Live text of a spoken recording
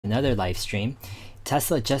another live stream.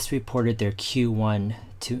 Tesla just reported their Q1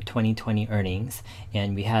 2020 earnings,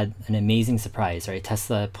 and we had an amazing surprise, right?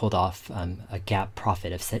 Tesla pulled off a GAAP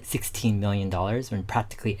profit of $16 million when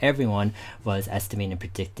practically everyone was estimating and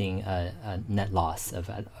predicting a net loss of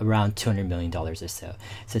around $200 million or so.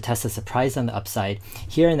 So Tesla surprised on the upside.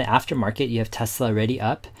 Here in the aftermarket, you have Tesla already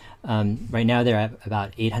up. Right now they're at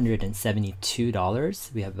about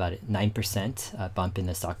 $872. We have about a 9% bump in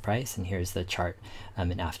the stock price, and here's the chart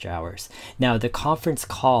in after hours. Now the conference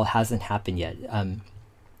call hasn't happened yet.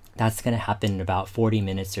 That's going to happen in about 40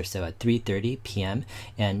 minutes or so at 3:30 p.m.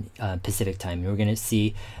 and Pacific time. We're going to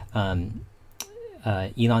see Elon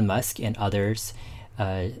Musk and others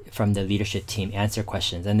from the leadership team answer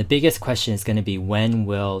questions. And the biggest question is going to be, when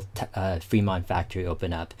will Fremont factory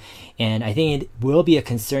open up? And I think it will be a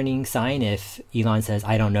concerning sign if Elon says,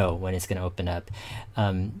 I don't know when it's going to open up.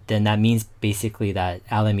 Then that means basically that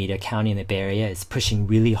Alameda County in the Bay Area is pushing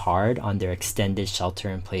really hard on their extended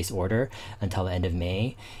shelter-in-place order until the end of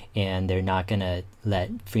May. And they're not going to let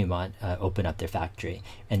Fremont open up their factory.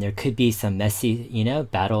 And there could be some messy,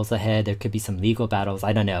 battles ahead. There could be some legal battles.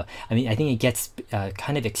 I don't know. I mean, I think it gets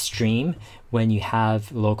kind of extreme when you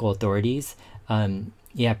have local authorities,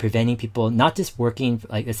 preventing people not just working,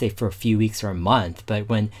 like let's say for a few weeks or a month, but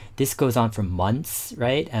when this goes on for months,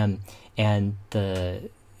 right? And the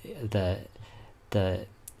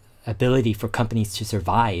ability for companies to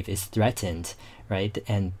survive is threatened, right?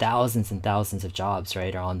 And thousands of jobs,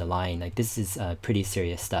 right, are on the line. Like, this is pretty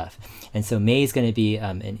serious stuff. And so May is going to be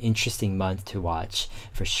an interesting month to watch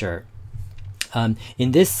for sure.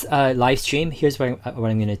 In this live stream, here's what I'm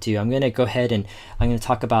going to do. I'm going to go ahead and I'm going to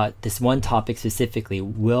talk about this one topic specifically.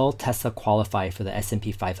 Will Tesla qualify for the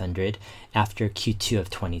S&P 500 after Q2 of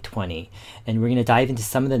 2020? And we're going to dive into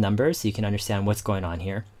some of the numbers so you can understand what's going on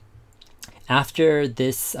here. After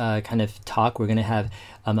this kind of talk, we're going to have,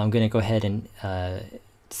 I'm going to go ahead and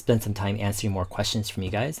spend some time answering more questions from you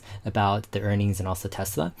guys about the earnings and also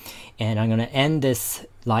Tesla. And I'm going to end this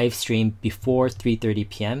live stream before 3:30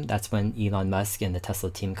 p.m. That's when Elon Musk and the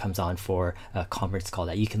Tesla team comes on for a conference call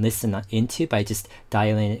that you can listen into by just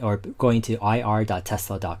dialing or going to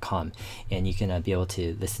ir.tesla.com, and you can be able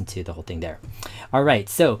to listen to the whole thing there. All right,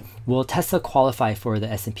 so will Tesla qualify for the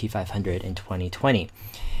S&P 500 in 2020?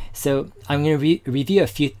 So I'm going to review a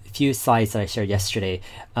few slides that I shared yesterday.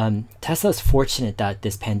 Tesla is fortunate that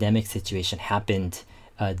this pandemic situation happened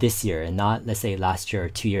this year and not, let's say, last year or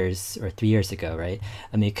 2 years or 3 years ago, right?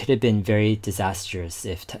 I mean, it could have been very disastrous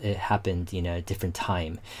if it happened, at a different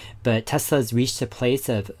time. But Tesla has reached a place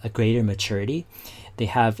of a greater maturity. They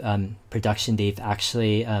have production. They've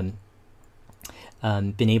actually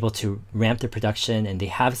been able to ramp their production, and they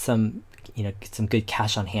have some good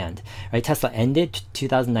cash on hand, right? Tesla ended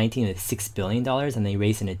 2019 with $6 billion, and they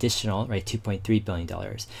raised an additional, right, $2.3 billion.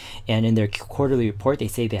 And in their quarterly report, they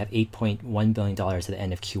say they have $8.1 billion at the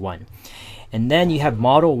end of Q1. And then you have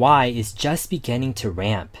Model Y is just beginning to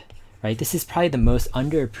ramp, right? This is probably the most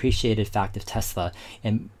underappreciated fact of Tesla,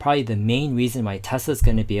 and probably the main reason why Tesla is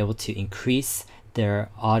going to be able to increase their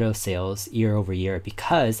auto sales year over year,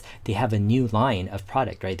 because they have a new line of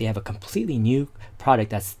product, right? They have a completely new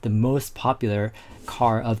product that's the most popular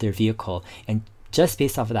car of their vehicle. And just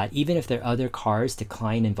based off of that, even if their other cars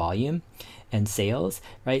decline in volume and sales,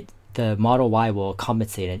 right, the Model Y will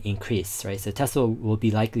compensate and increase, right? So Tesla will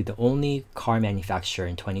be likely the only car manufacturer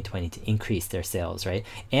in 2020 to increase their sales, right?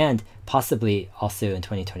 And possibly also in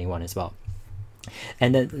 2021 as well.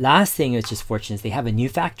 And the last thing which is fortunate is they have a new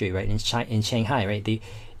factory, right, in Shanghai, right? They,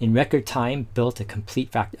 in record time, built a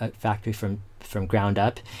complete factory from ground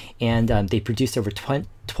up, and they produced over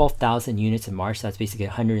 12,000 units in March. So that's basically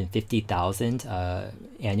 150,000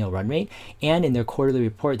 annual run rate. And in their quarterly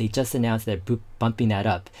report, they just announced that they're bumping that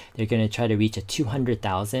up. They're going to try to reach a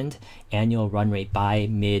 200,000 annual run rate by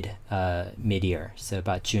mid-year, so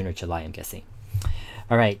about June or July, I'm guessing.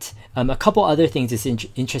 All right, a couple other things that's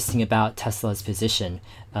interesting about Tesla's position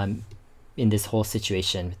in this whole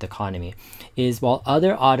situation with the economy is, while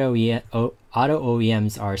other auto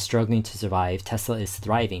OEMs are struggling to survive, Tesla is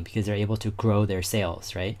thriving because they're able to grow their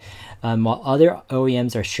sales, right? While other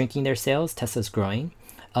OEMs are shrinking their sales, Tesla's growing.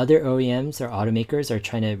 Other OEMs or automakers are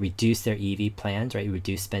trying to reduce their EV plans, right?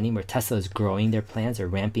 Reduce spending, where Tesla is growing their plans, or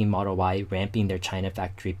ramping Model Y, ramping their China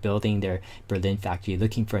factory, building their Berlin factory,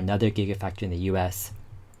 looking for another gigafactory in the US,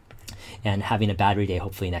 and having a battery day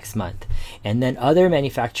hopefully next month. And then other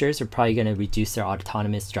manufacturers are probably going to reduce their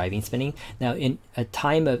autonomous driving spending. Now, in a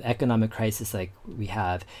time of economic crisis like we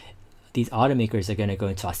have, these automakers are going to go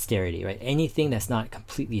into austerity, right? Anything that's not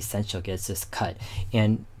completely essential gets just cut,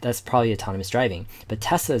 and that's probably autonomous driving. But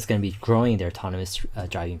Tesla is going to be growing their autonomous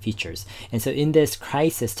driving features, and so in this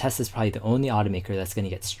crisis, Tesla is probably the only automaker that's going to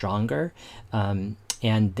get stronger.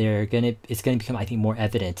 And it's gonna become, I think, more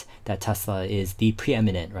evident that Tesla is the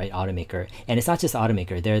preeminent, right, automaker. And it's not just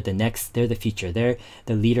automaker; they're the future. They're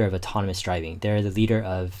the leader of autonomous driving. They're the leader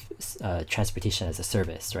of transportation as a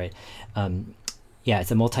service, right? Yeah, it's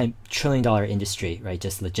a multi-trillion-dollar industry, right?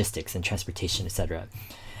 Just logistics and transportation, etc.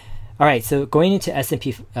 All right, so going into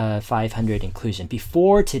S&P 500 inclusion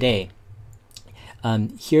before today.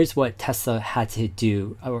 Here's what Tesla had to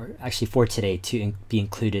do, or actually for today, to be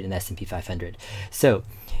included in the S&P 500. So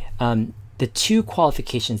the two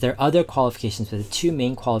qualifications, there are other qualifications, but the two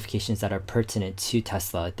main qualifications that are pertinent to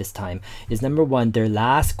Tesla at this time is, number one, their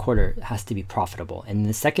last quarter has to be profitable. And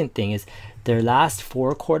the second thing is their last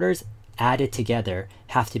 4 quarters added together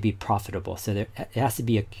have to be profitable. So it has to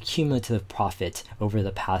be a cumulative profit over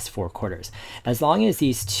the past 4 quarters. As long as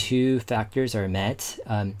these two factors are met,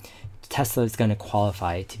 Tesla is going to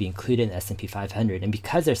qualify to be included in the S&P 500. And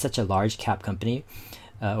because they're such a large cap company,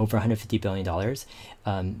 over $150 billion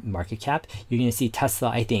market cap, you're going to see Tesla,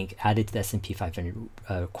 I think, added to the S&P 500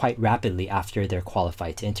 quite rapidly after they're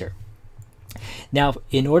qualified to enter. Now,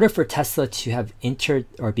 in order for Tesla to have entered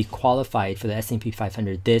or be qualified for the S&P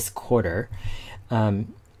 500 this quarter,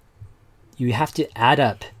 you have to add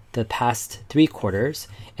up the past 3 quarters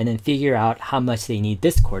and then figure out how much they need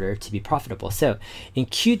this quarter to be profitable. So in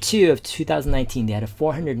Q2 of 2019, they had a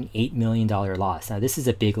 $408 million loss. Now this is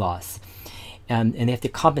a big loss. And they have to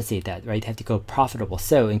compensate that, right? They have to go profitable.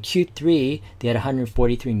 So in Q3, they had a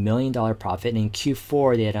 $143 million profit, and in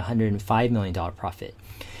Q4, they had a $105 million profit.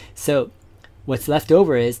 So what's left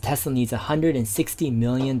over is Tesla needs a $160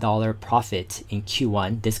 million profit in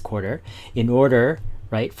Q1, this quarter, in order,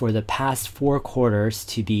 right, for the past 4 quarters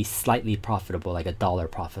to be slightly profitable, like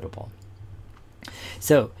 $1 profitable.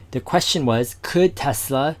 So the question was, could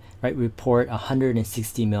Tesla, right, report a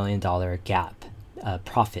 $160 million gap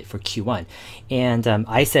profit for Q1? And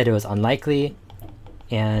I said it was unlikely,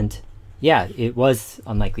 and yeah, it was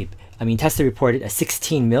unlikely. I mean, Tesla reported a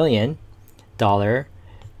 $16 million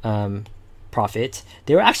profit.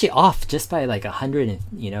 They were actually off just by like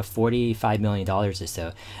 $145 million or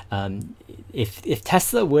so. If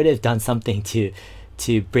Tesla would have done something to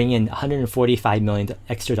bring in $145 million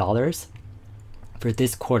extra dollars for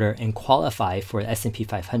this quarter and qualify for S&P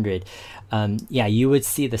 500, yeah, you would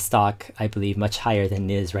see the stock, I believe, much higher than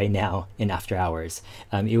it is right now in after hours.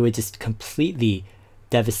 It would just completely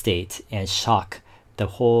devastate and shock the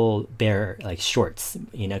whole bear, like shorts,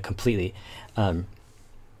 completely.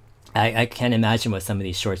 I can't imagine what some of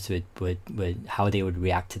these shorts would how they would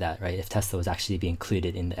react to that, right? If Tesla was actually be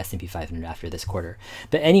included in the S&P 500 after this quarter.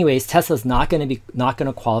 But anyways, Tesla's not going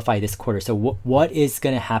to qualify this quarter. So what is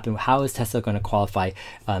going to happen? How is Tesla going to qualify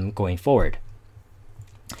going forward?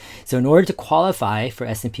 So in order to qualify for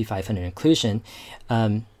S&P 500 inclusion,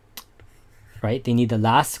 right, they need the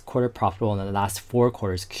last quarter profitable and the last 4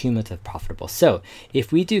 quarters cumulative profitable. So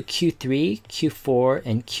if we do Q3, Q4,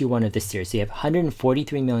 and Q1 of this year, so you have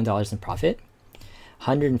 $143 million in profit,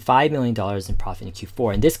 $105 million in profit in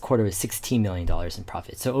Q4, and this quarter was $16 million in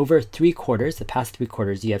profit. So over 3 quarters, the past 3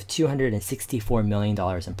 quarters, you have $264 million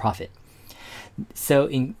in profit. So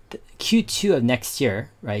in Q2 of next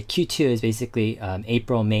year, right, Q2 is basically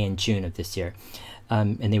April, May, and June of this year.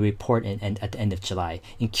 And they report at the end of July.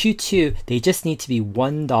 In Q2, they just need to be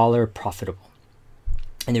 $1 profitable.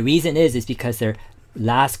 And the reason is because their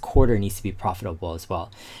last quarter needs to be profitable as well.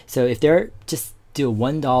 So if they're just do a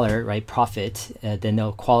 $1 right profit, then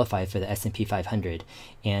they'll qualify for the S&P 500,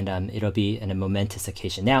 and it'll be a momentous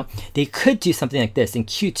occasion. Now, they could do something like this. In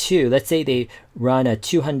Q2, let's say they run a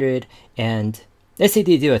let's say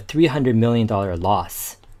they do a $300 million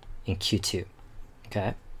loss in Q2,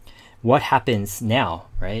 okay? What happens now,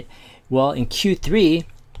 right? Well, in Q3,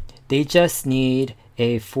 they just need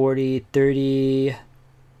a 36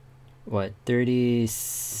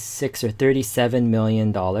 or $37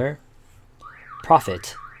 million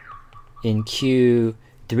profit in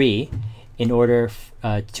Q3 in order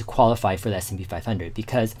to qualify for the S&P 500,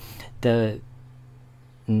 because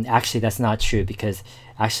actually that's not true, because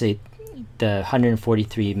actually the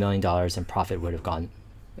 $143 million in profit would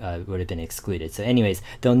have been excluded. So anyways,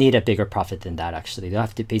 they'll need a bigger profit than that. Actually, they'll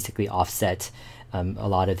have to basically offset a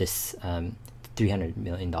lot of this $300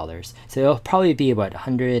 million. So it'll probably be about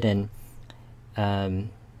 $180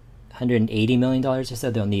 million or so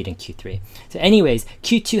they'll need in Q3. So anyways,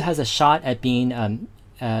 Q2 has a shot at being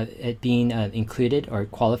at being included or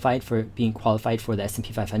qualified for the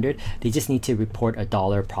S&P 500. They just need to report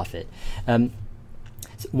 $1 profit.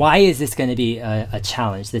 Why is this going to be a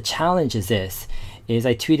challenge? The challenge is this.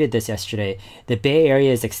 I tweeted this yesterday. The Bay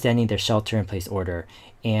Area is extending their shelter-in-place order,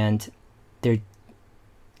 and they're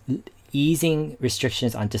easing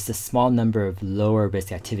restrictions on just a small number of lower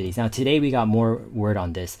risk activities. Now today we got more word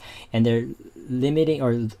on this, and they're limiting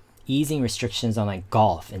or easing restrictions on like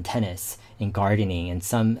golf and tennis and gardening and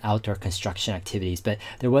some outdoor construction activities, but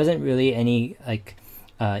there wasn't really any like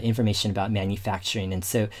information about manufacturing. And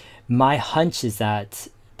so my hunch is that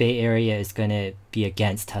Bay Area is going to be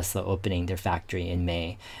against Tesla opening their factory in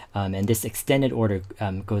May. And this extended order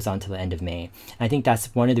goes on to the end of May. And I think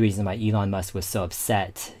that's one of the reasons why Elon Musk was so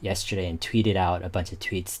upset yesterday and tweeted out a bunch of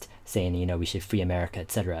tweets saying, you know, we should free America,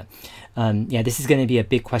 etc. Yeah, this is going to be a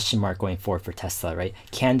big question mark going forward for Tesla, right?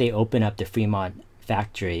 Can they open up the Fremont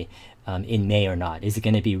factory in May or not? Is it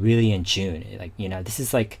going to be really in June? Like, you know, this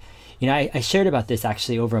is like, you know, I shared about this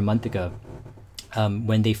actually over a month ago.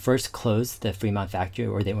 When they first closed the Fremont factory,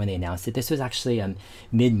 or when they announced it. This was actually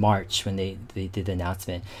mid-March when they did the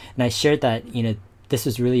announcement. And I shared that, you know, this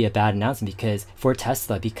was really a bad announcement for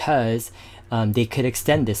Tesla, because they could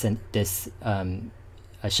extend this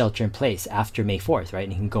shelter in place after May 4th, right?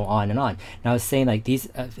 And it can go on and on. And I was saying, like, these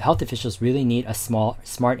health officials really need a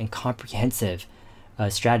smart and comprehensive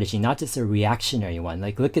strategy, not just a reactionary one.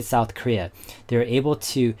 Like, look at South Korea. They're able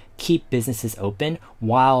to keep businesses open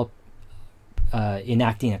while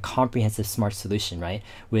enacting a comprehensive smart solution, right?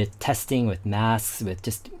 With testing, with masks, with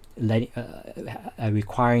just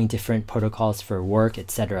requiring different protocols for work,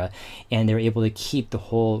 etc. And they're able to keep the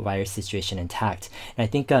whole virus situation intact. And I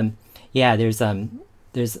think, yeah, there's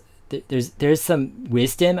some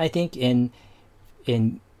wisdom, I think, in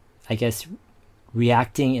I guess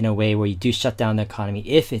reacting in a way where you do shut down the economy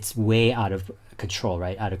if it's way out of control,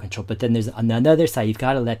 right? Out of control. But then there's on the other side, you've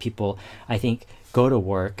got to let people, I think, go to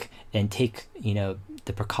work and take, you know,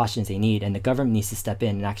 the precautions they need, and the government needs to step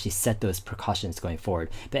in and actually set those precautions going forward.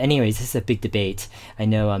 But anyways, this is a big debate. I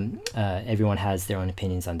know everyone has their own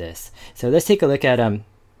opinions on this. So let's take a look at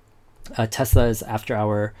Tesla's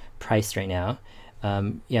after-hour price right now.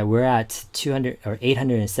 Yeah, we're at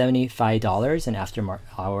 $875 in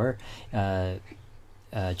after-hour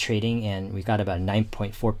trading, and we got about a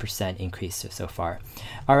 9.4% increase so far.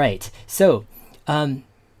 All right, so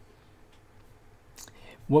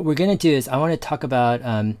what we're going to do is I want to talk about,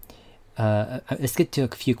 let's get to a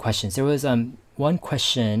few questions. There was one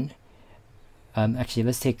question, actually,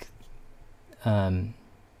 let's take,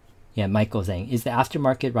 yeah, Michael saying, is the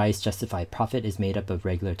aftermarket rise justified? Profit is made up of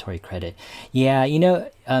regulatory credit. Yeah, you know,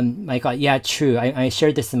 Michael, yeah, true. I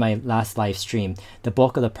shared this in my last live stream. The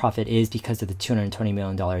bulk of the profit is because of the $220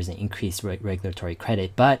 million in increased regulatory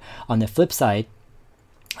credit. But on the flip side,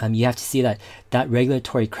 you have to see that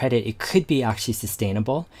regulatory credit, it could be actually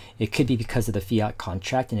sustainable. It could be because of the fiat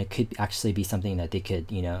contract, and it could actually be something that they could,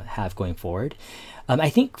 you know, have going forward. I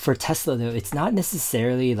think for Tesla, though, it's not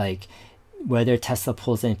necessarily like whether Tesla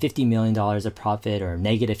pulls in $50 million of profit or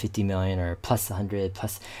negative 50 million or plus 100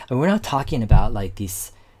 plus. I mean, we're not talking about like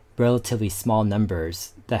these relatively small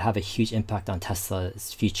numbers that have a huge impact on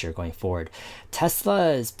Tesla's future going forward.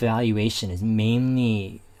 Tesla's valuation is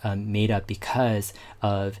mainly made up because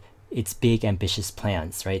of its big ambitious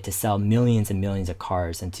plans, right, to sell millions and millions of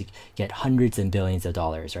cars and to get hundreds and billions of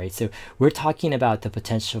dollars, right? So we're talking about the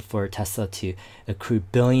potential for Tesla to accrue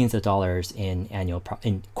billions of dollars in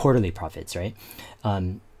quarterly profits, right?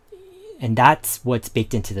 And that's what's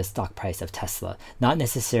baked into the stock price of Tesla, not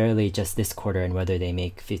necessarily just this quarter and whether they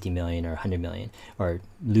make 50 million or 100 million or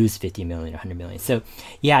lose 50 million or 100 million. So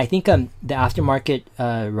yeah, I think the aftermarket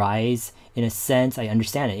rise, in a sense, I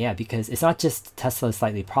understand it, yeah, because it's not just Tesla is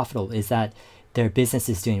slightly profitable, is that their business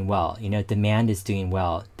is doing well, you know, demand is doing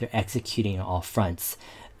well, they're executing on all fronts,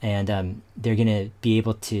 and they're going to be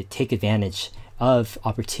able to take advantage of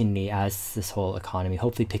opportunity as this whole economy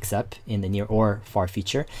hopefully picks up in the near or far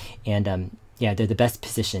future. And yeah, they're the best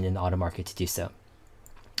positioned in the auto market to do so.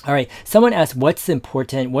 All right, someone asked, what's the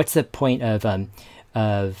point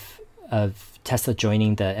of Tesla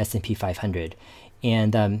joining the S&P 500?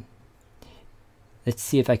 And let's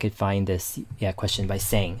see if I could find this question by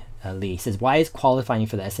Sang Lee. He says, why is qualifying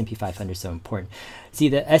for the S&P 500 so important? See,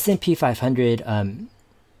 the S&P 500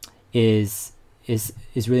 is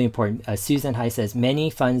really important. Susan Hai says, many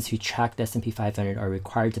funds who track the S&P 500 are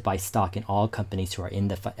required to buy stock in all companies who are in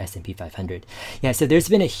the S&P 500. Yeah, so there's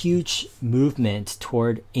been a huge movement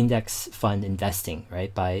toward index fund investing,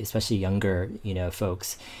 right, by especially younger, you know,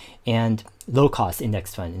 folks. and low cost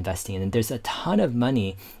index fund investing. And there's a ton of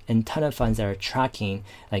money and ton of funds that are tracking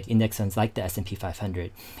like index funds like the S&P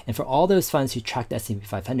 500. And for all those funds who track the S&P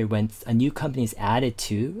 500, when a new company is added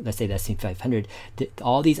to, let's say, the S&P 500,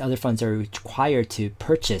 all these other funds are required to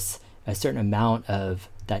purchase a certain amount of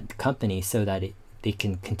that company so that they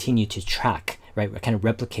can continue to track, right, kind of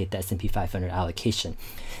replicate the S&P 500 allocation.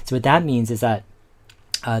 So what that means is that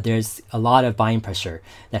there's a lot of buying pressure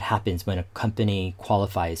that happens when a company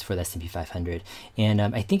qualifies for the S&P 500, and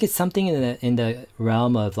I think it's something in the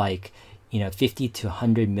realm of like 50 to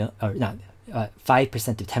 100 mil, or not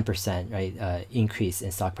 5% to 10%, right, increase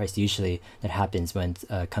in stock price usually that happens when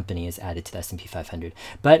a company is added to the S&P 500.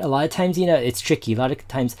 But a lot of times, it's tricky. A lot of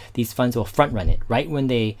times these funds will front run it right when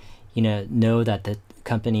they know that the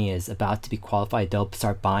company is about to be qualified. They'll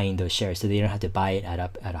start buying those shares so they don't have to buy it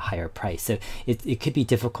at a higher price. So it could be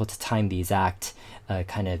difficult to time the exact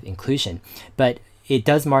kind of inclusion, but it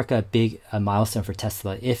does mark a big milestone for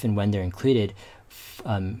Tesla if and when they're included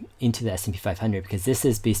into the S&P 500, because this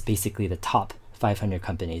is basically the top 500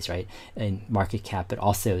 companies, right, in market cap, but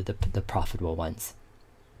also the profitable ones.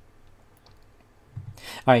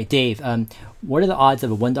 All right, Dave, what are the odds of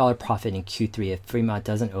a $1 profit in Q3 if Fremont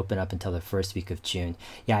doesn't open up until the first week of June?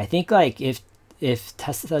 Yeah, I think like if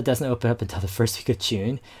Tesla doesn't open up until the first week of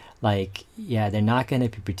June, like, yeah, they're not going to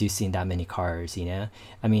be producing that many cars,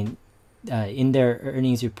 I mean, in their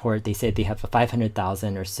earnings report, they said they have a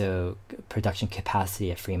 500,000 or so production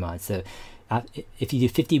capacity at Fremont. So if you do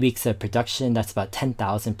 50 weeks of production, that's about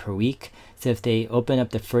 10,000 per week. So if they open up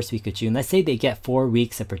the first week of June, let's say they get 4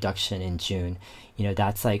 weeks of production in June,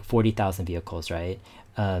 that's like 40,000 vehicles, right?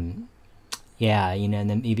 Yeah, and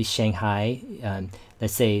then maybe Shanghai,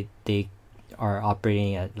 let's say they are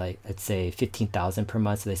operating at like, let's say 15,000 per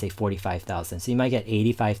month, so they say 45,000. So you might get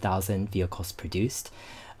 85,000 vehicles produced.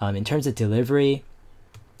 In terms of delivery,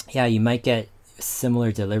 yeah, you might get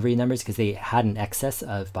similar delivery numbers because they had an excess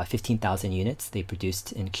of about 15,000 units they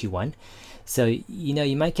produced in Q1. So,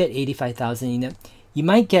 you might get 85,000, you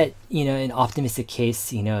might get, an optimistic case,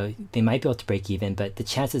 they might be able to break even, but the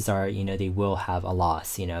chances are, they will have a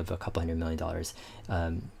loss, of a couple $100 million,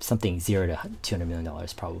 something $0 to $200 million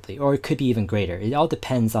probably, or it could be even greater. It all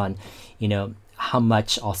depends on, how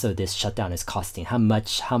much also this shutdown is costing, how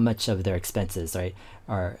much of their expenses, right,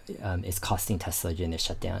 is costing Tesla during the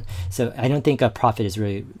shutdown. So I don't think a profit is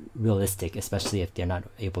really realistic, especially if they're not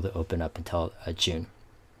able to open up until June.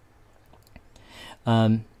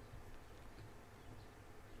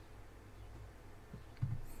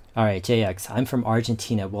 All right, JX, I'm from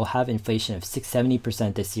Argentina. We'll have inflation of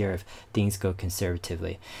 70% this year if things go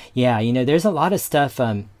conservatively. Yeah, there's a lot of stuff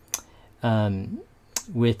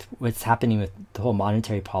with what's happening with the whole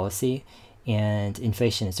monetary policy and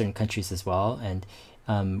inflation in certain countries as well. And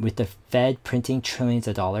with the Fed printing trillions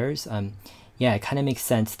of dollars, yeah, it kind of makes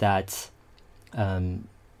sense that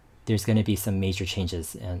there's going to be some major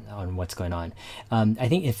changes on what's going on. I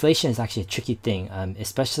think inflation is actually a tricky thing,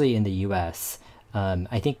 especially in the US.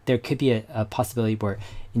 I think there could be a possibility where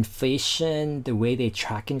inflation, the way they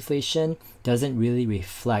track inflation, doesn't really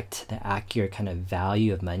reflect the accurate kind of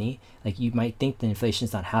value of money. Like you might think that inflation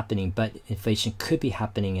is not happening, but inflation could be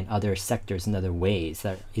happening in other sectors in other ways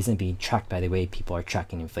that isn't being tracked by the way people are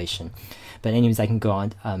tracking inflation. But anyways, I can go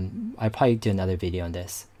on. I'll probably do another video on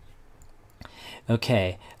this.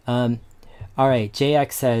 Okay. All right.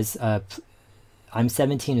 JX says, I'm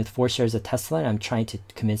 17 with 4 shares of Tesla, and I'm trying to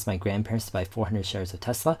convince my grandparents to buy 400 shares of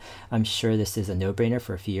Tesla. I'm sure this is a no-brainer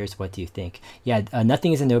for a few years. What do you think? Yeah,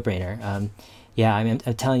 nothing is a no-brainer. Yeah, I'm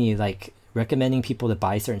telling you, like, recommending people to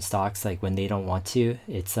buy certain stocks, like when they don't want to,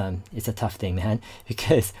 it's a tough thing, man.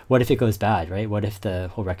 Because what if it goes bad, right? What if the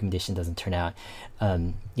whole recommendation doesn't turn out?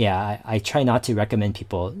 Yeah, I try not to recommend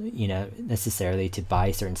people, necessarily to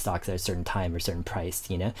buy certain stocks at a certain time or certain price.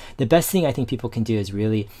 The best thing I think people can do is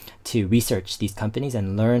really to research these companies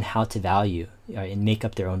and learn how to value and make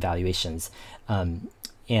up their own valuations,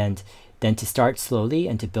 and then to start slowly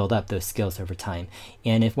and to build up those skills over time.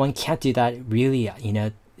 And if one can't do that, really,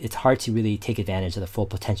 it's hard to really take advantage of the full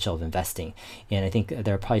potential of investing. And I think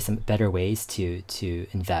there are probably some better ways to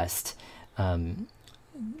invest,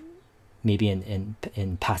 maybe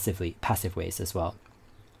in passive ways as well.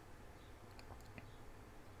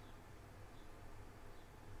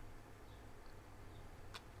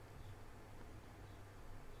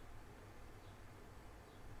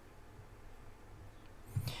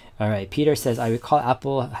 All right, Peter says, I recall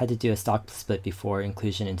Apple had to do a stock split before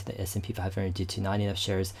inclusion into the S&P 500 due to not enough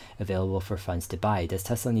shares available for funds to buy. Does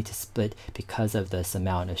Tesla need to split because of this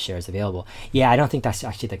amount of shares available? Yeah, I don't think that's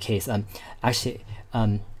actually the case.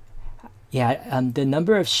 Yeah, the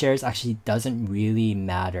number of shares actually doesn't really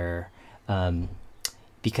matter, um,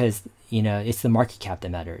 because it's the market cap that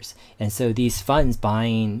matters. And so these funds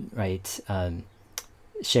buying, right,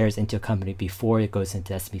 shares into a company before it goes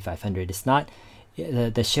into S&P 500, it's not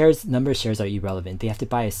the shares number of shares are irrelevant. They have to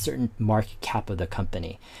buy a certain market cap of the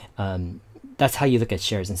company. That's how you look at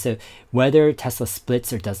shares. And so whether Tesla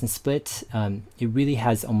splits or doesn't split, it really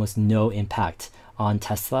has almost no impact on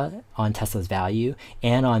Tesla's value,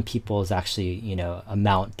 and on people's actually,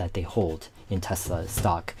 amount that they hold in Tesla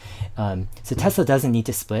stock. So Tesla doesn't need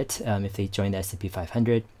to split if they join the S&P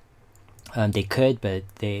 500. They could, but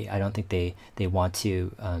I don't think they want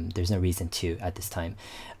to. There's no reason to at this time.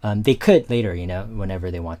 They could later,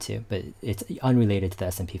 whenever they want to, but it's unrelated to the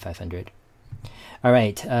S&P 500. All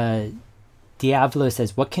right. Diablo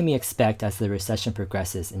says, what can we expect as the recession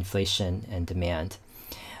progresses, inflation and demand?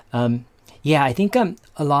 Yeah, I think a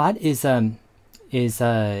lot a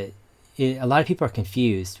lot of people are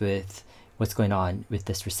confused with what's going on with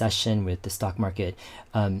this recession, with the stock market.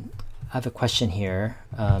 I have a question here.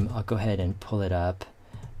 I'll go ahead and pull it up.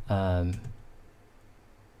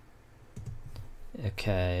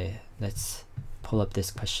 Okay, let's pull up this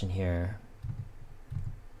question here.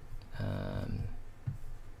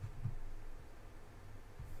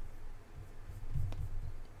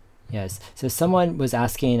 Yes, so someone was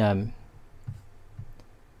asking,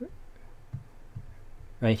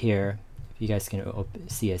 right here, if you guys can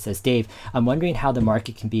see it, says, Dave, I'm wondering how the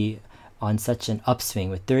market can be on such an upswing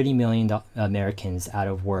with 30 million Americans out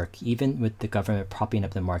of work, even with the government propping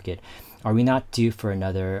up the market. Are we not due for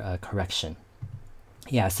another correction?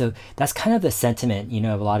 Yeah, so that's kind of the sentiment,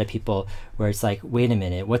 of a lot of people, where it's like, wait a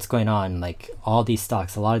minute, what's going on? Like, a lot of these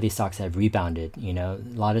stocks have rebounded, a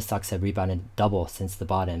lot of stocks have rebounded double since the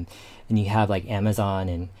bottom. And you have like Amazon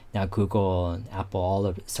and now Google and Apple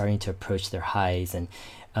all starting to approach their highs, and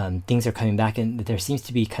things are coming back, and there seems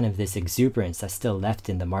to be kind of this exuberance that's still left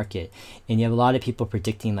in the market. And you have a lot of people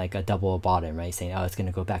predicting like a double bottom, right? Saying, oh, it's going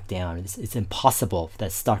to go back down. It's impossible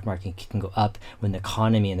that stock market can go up when the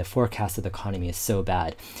economy and the forecast of the economy is so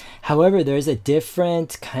bad. However, there's a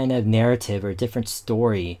different kind of narrative or a different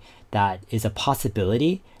story that is a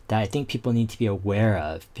possibility that I think people need to be aware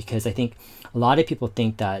of, because I think a lot of people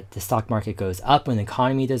think that the stock market goes up when the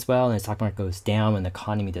economy does well, and the stock market goes down when the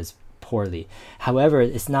economy does poorly. However,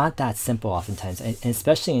 it's not that simple oftentimes, and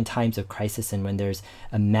especially in times of crisis and when there's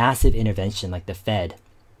a massive intervention like the Fed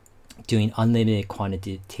doing unlimited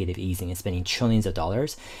quantitative easing and spending trillions of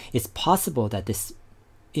dollars. It's possible that this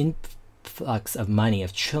influx of money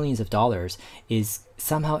of trillions of dollars is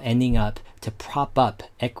somehow ending up to prop up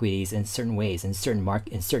equities in certain ways, in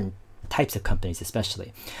certain types of companies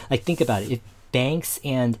especially. Like, think about it. If banks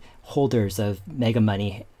and holders of mega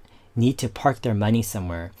money need to park their money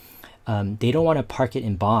somewhere, they don't want to park it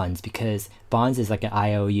in bonds, because bonds is like an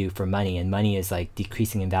IOU for money, and money is like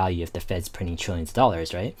decreasing in value if the Fed's printing trillions of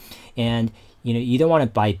dollars, right? And you don't want to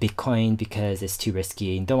buy Bitcoin because it's too risky.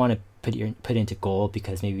 You don't want to put it into gold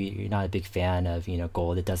because maybe you're not a big fan of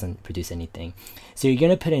gold. It doesn't produce anything. So you're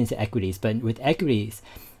going to put it into equities. But with equities,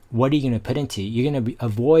 what are you going to put into? You're going to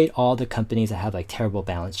avoid all the companies that have like terrible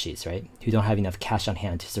balance sheets, right? Who don't have enough cash on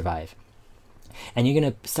hand to survive. And you're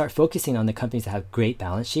going to start focusing on the companies that have great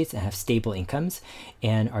balance sheets and have stable incomes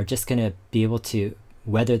and are just going to be able to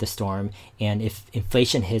weather the storm. And if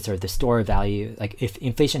inflation hits, or the store value, like if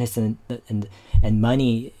inflation hits and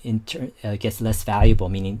money gets less valuable,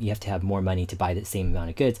 meaning you have to have more money to buy the same amount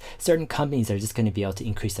of goods, certain companies are just going to be able to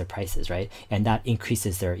increase their prices, right? And that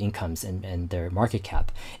increases their incomes and their market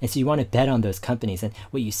cap. And so you want to bet on those companies. And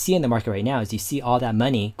what you see in the market right now is you see all that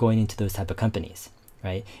money going into those type of companies,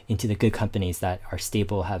 right? Into the good companies that are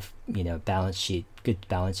stable, have good balance sheets,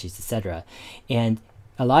 etc. And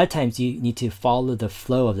a lot of times you need to follow the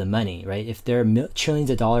flow of the money, right? If there are trillions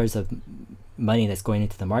of dollars of money that's going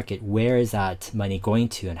into the market, where is that money going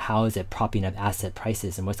to, and how is it propping up asset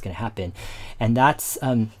prices, and what's going to happen? And that's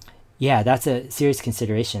that's a serious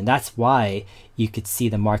consideration. That's why you could see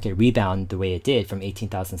the market rebound the way it did from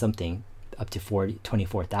 18,000 something up to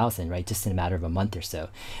 24,000, right? Just in a matter of a month or so.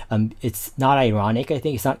 It's not ironic. I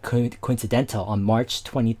think it's not coincidental. On March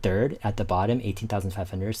 23rd, at the bottom,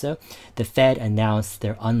 18,500 or so, the Fed announced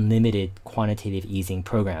their unlimited quantitative easing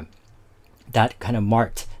program. That kind of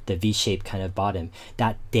marked the V-shaped kind of bottom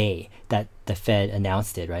that day that the Fed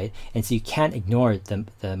announced it, right? And so you can't ignore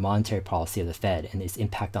the monetary policy of the Fed and its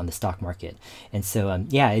impact on the stock market. And so,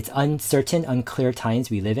 it's uncertain, unclear times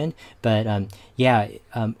we live in, but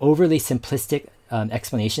overly simplistic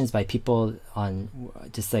explanations by people on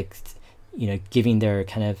just like, giving their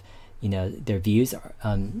kind of, their views,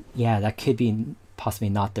 that could be possibly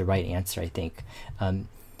not the right answer, I think.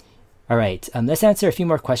 All All right, let's answer a few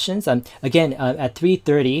more questions. Again, at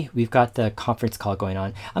 3:30, we've got the conference call going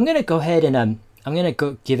on. I'm gonna go ahead and I'm gonna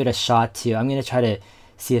go give it a shot to. I'm gonna try to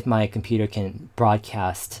see if my computer can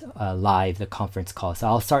broadcast live the conference call. So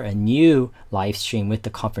I'll start a new live stream with the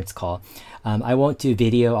conference call. I won't do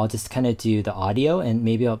video. I'll just kind of do the audio, and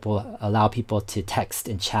maybe will allow people to text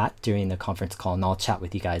and chat during the conference call, and I'll chat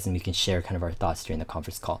with you guys, and we can share kind of our thoughts during the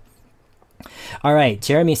conference call. All right,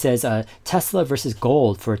 Jeremy says Tesla versus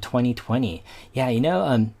gold for 2020. Yeah,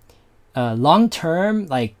 long term,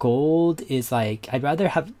 like gold is like I'd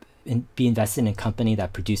rather be invested in a company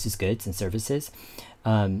that produces goods and services.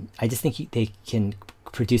 I just think they can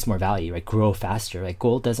produce more value, right? Grow faster. Like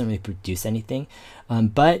gold doesn't really produce anything,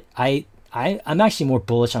 but I'm actually more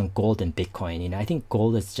bullish on gold than Bitcoin. I think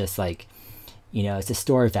gold is just like, it's a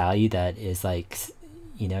store of value that is like,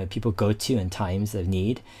 people go to in times of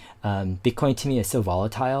need. Bitcoin to me is so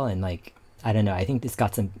volatile, and like, I don't know, I think it's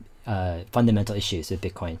got some fundamental issues with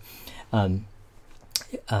Bitcoin.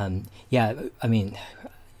 Yeah, I mean,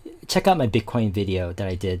 check out my Bitcoin video that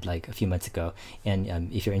I did like a few months ago,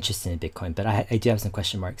 and if you're interested in Bitcoin, but I do have some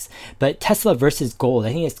question marks. But Tesla versus gold,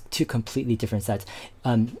 I think it's two completely different sets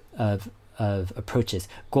of approaches.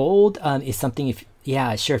 Gold is something, if you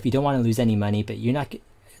don't want to lose any money, but you're not,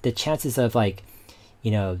 the chances of like,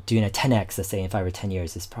 doing a 10x, let's say in 5 or 10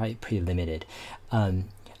 years is probably pretty limited.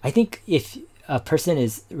 I think if a person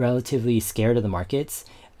is relatively scared of the markets,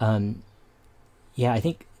 I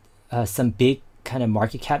think some big kind of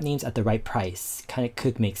market cap names at the right price kind of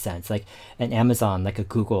could make sense, like an Amazon, like a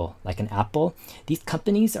Google, like an Apple. These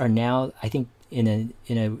companies are now, I think, in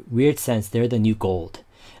a weird sense, they're the new gold.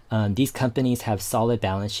 These companies have solid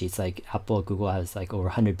balance sheets. Like Apple, Google has like over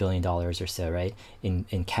 $100 billion or so, right,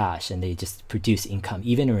 in cash, and they just produce income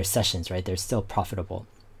even in recessions, right? They're still profitable.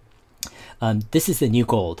 This is the new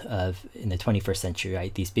gold in the 21st century,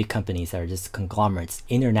 right? These big companies that are just conglomerates,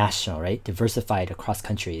 international, right? Diversified across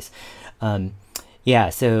countries. If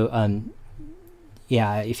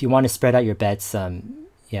you want to spread out your bets,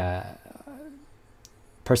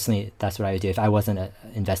 personally, that's what I would do if I wasn't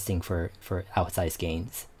investing for outsized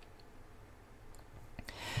gains.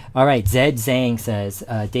 All right, Zed Zhang says,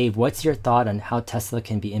 Dave, what's your thought on how Tesla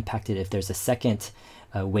can be impacted if there's a second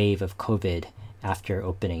wave of COVID after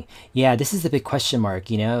opening? Yeah, this is the big question mark,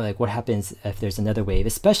 like what happens if there's another wave,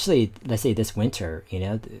 especially, let's say, this winter,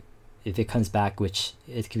 if it comes back, which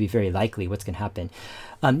it could be very likely, what's going to happen?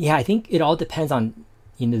 I think it all depends on,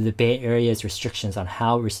 the Bay Area's restrictions on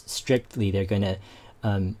how strictly they're going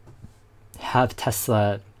to have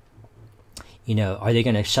Tesla, are they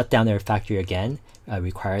going to shut down their factory again,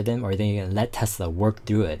 require them, or are they going to let Tesla work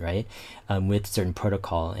through it, right, with certain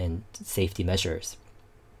protocol and safety measures?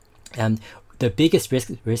 The biggest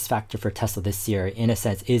risk factor for Tesla this year, in a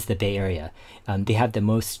sense, is the Bay Area. They have the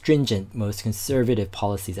most stringent, most conservative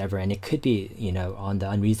policies ever, and it could be, on the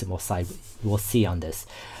unreasonable side. We'll see on this,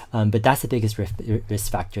 but that's the biggest risk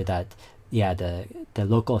factor, that the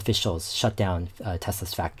local officials shut down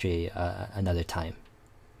Tesla's factory another time.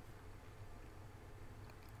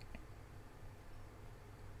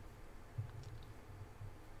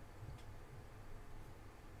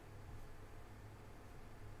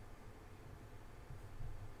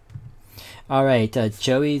 All right,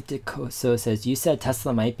 Joey DeCoso says, you said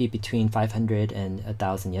Tesla might be between 500 and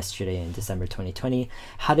 1,000 yesterday in December 2020.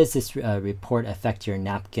 How does this report affect your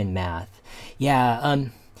napkin math?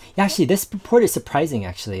 Actually, this report is surprising,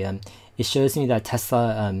 actually. It shows me that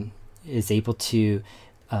Tesla is able to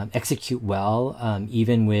execute well,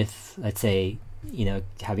 even with, let's say,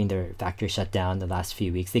 having their factory shut down the last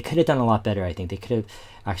few weeks. They could have done a lot better, I think. They could have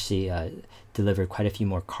actually delivered quite a few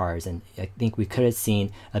more cars, and I think we could have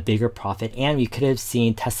seen a bigger profit, and we could have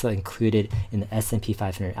seen Tesla included in the S&P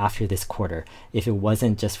 500 after this quarter if it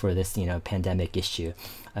wasn't just for this pandemic issue.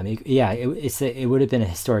 I mean, it would have been a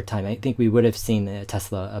historic time. I think we would have seen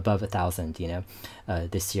Tesla above 1,000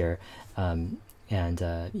 this year, and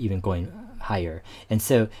even going higher. And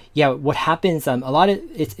so what happens, a lot of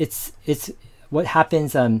it's what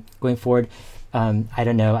happens going forward, I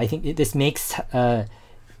don't know. I think this makes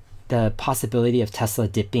the possibility of Tesla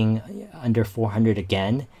dipping under 400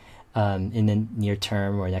 again in the near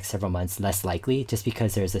term or next several months less likely, just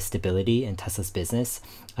because there's a stability in Tesla's business.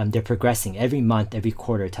 They're progressing every month, every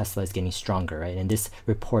quarter. Tesla is getting stronger, right? And this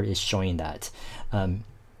report is showing that.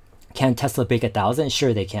 Can Tesla break 1,000?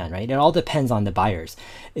 Sure, they can, right? It all depends on the buyers.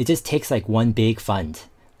 It just takes like one big fund,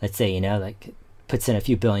 let's say, like puts in a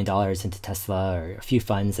few $1 billion into Tesla or a few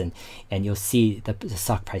funds, and you'll see the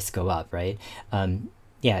stock price go up, right?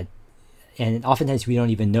 And oftentimes we don't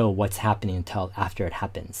even know what's happening until after it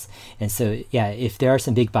happens. And so, if there are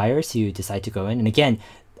some big buyers who decide to go in, and again,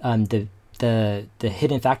 the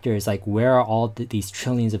hidden factor is like, where are all these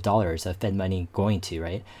trillions of dollars of Fed money going to,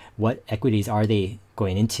 right? What equities are they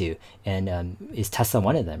going into? And is Tesla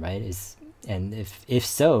one of them, right? And if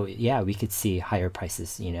so, yeah, we could see higher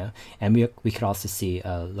prices, you know, and we could also see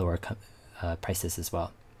lower prices as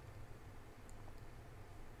well.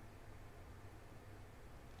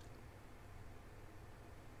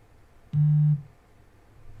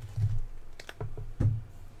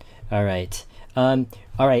 All right.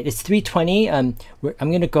 All right, it's 3:20. I'm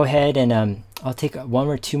gonna go ahead and I'll take one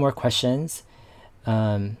or two more questions,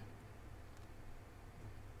 and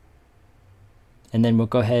then we'll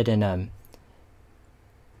go ahead and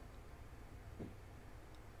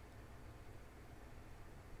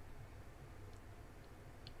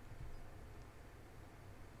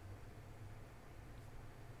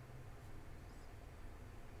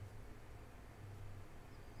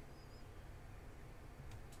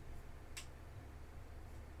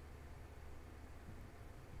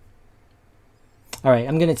all right,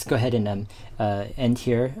 I'm gonna go ahead and end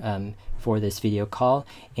here for this video call,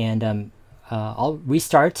 and I'll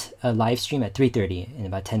restart a live stream at 3:30 in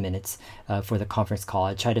about 10 minutes for the conference call.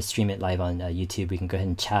 I try to stream it live on YouTube. We can go ahead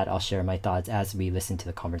and chat. I'll share my thoughts as we listen to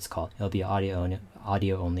the conference call. It'll be an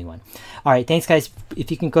audio only one. All right, thanks guys.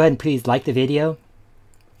 If you can go ahead and please like the video,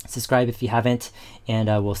 subscribe if you haven't, and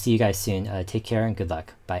we'll see you guys soon. Take care and good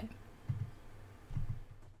luck. Bye.